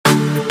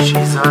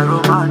a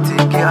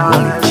romantic girl.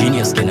 Only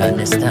genius can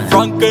understand.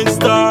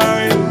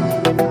 Frankenstein.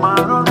 My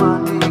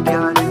romantic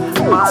girl.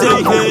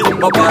 Say hey,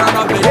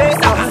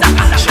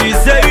 She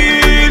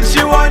said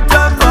she want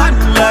a man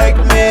like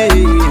me.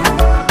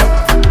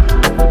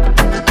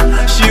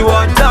 She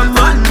want a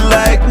man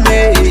like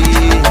me.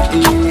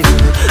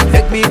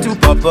 Take me to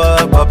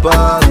Papa,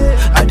 Papa.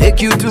 I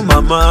take you to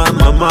Mama,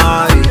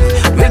 Mama.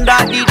 When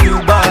Daddy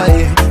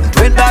Dubai,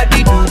 when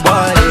Daddy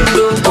Dubai.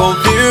 Don't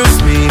confuse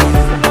me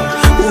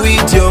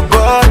with your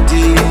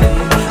body.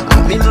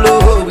 I'm in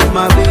love with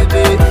my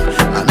baby.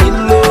 I'm in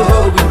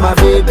love with my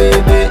baby.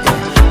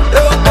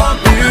 Don't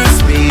confuse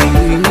me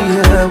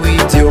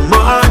with your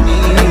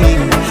money.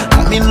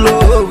 I'm in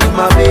love with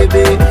my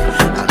baby.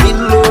 I'm in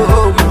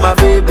love with my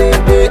baby.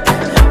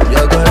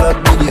 You're gonna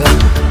be there.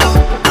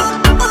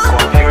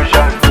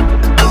 Confusion,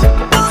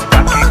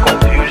 stucky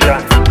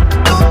confusion.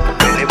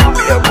 Really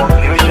move your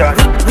confusion.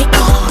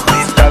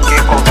 Stucky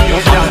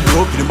confusion.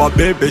 Loving my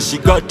baby, she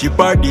got the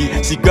body,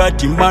 she got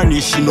the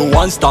money. She no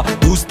 1 star,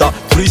 2 star,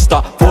 3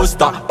 star, 4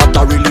 star, but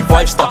I really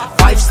 5 star.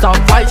 5 star,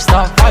 5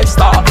 star, 5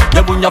 star.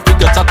 Nebunya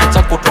figure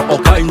chako to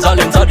oka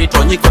inzale nzari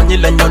tonyi kwenye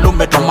lenyo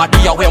lume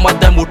tomadia we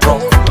mademu tro.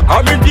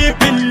 I'm in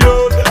deep in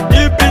love,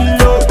 deep in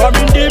love. I'm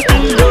in deep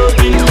in love,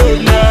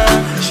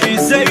 now. She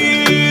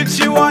said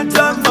she want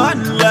a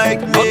man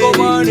like me.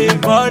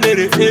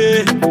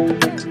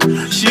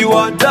 She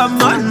want a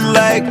man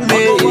like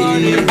me.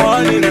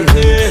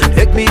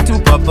 Take me to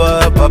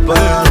Papa, Papa.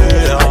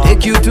 I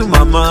take you to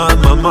Mama,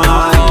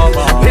 Mama.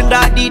 When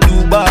Daddy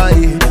Dubai,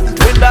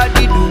 when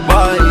Daddy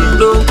Dubai.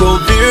 Don't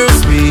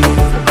confuse me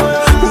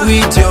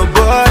with your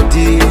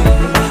body.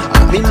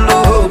 I'm in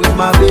love with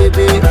my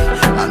baby.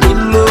 I'm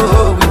in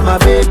love with my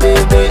baby.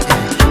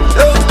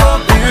 Don't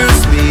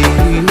confuse me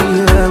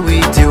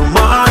with your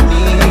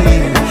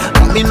money.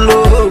 I'm in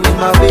love with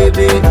my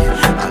baby.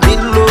 I'm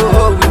in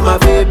love with my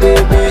baby.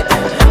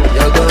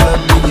 You're gonna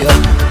be here.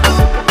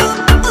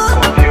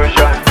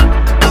 Confusion,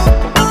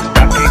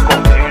 stucky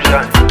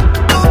confusion.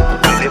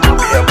 Really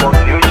move your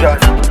confusion.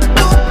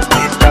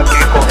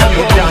 Stucky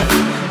confusion.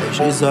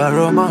 She's a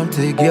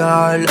romantic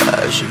girl.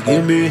 She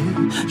give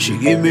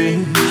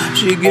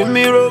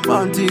me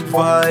romantic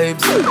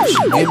vibes.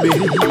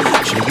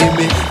 She give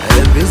me.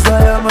 Elvisa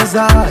ya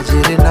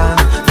mazajirina.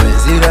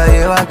 Mezira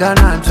yewa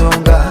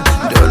kanantonga.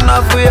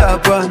 Don't fuya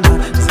pana,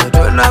 so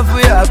don't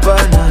fuya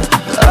pana.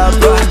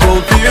 Don't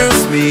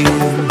confuse me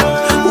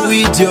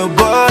with your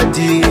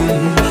body.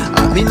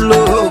 I'm in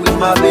love with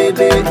my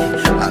baby.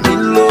 I'm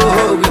in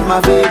love with my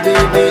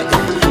baby.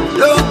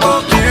 Don't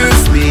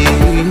confuse me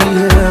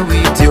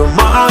with your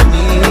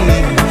money.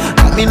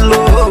 I'm in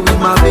love with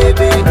my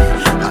baby.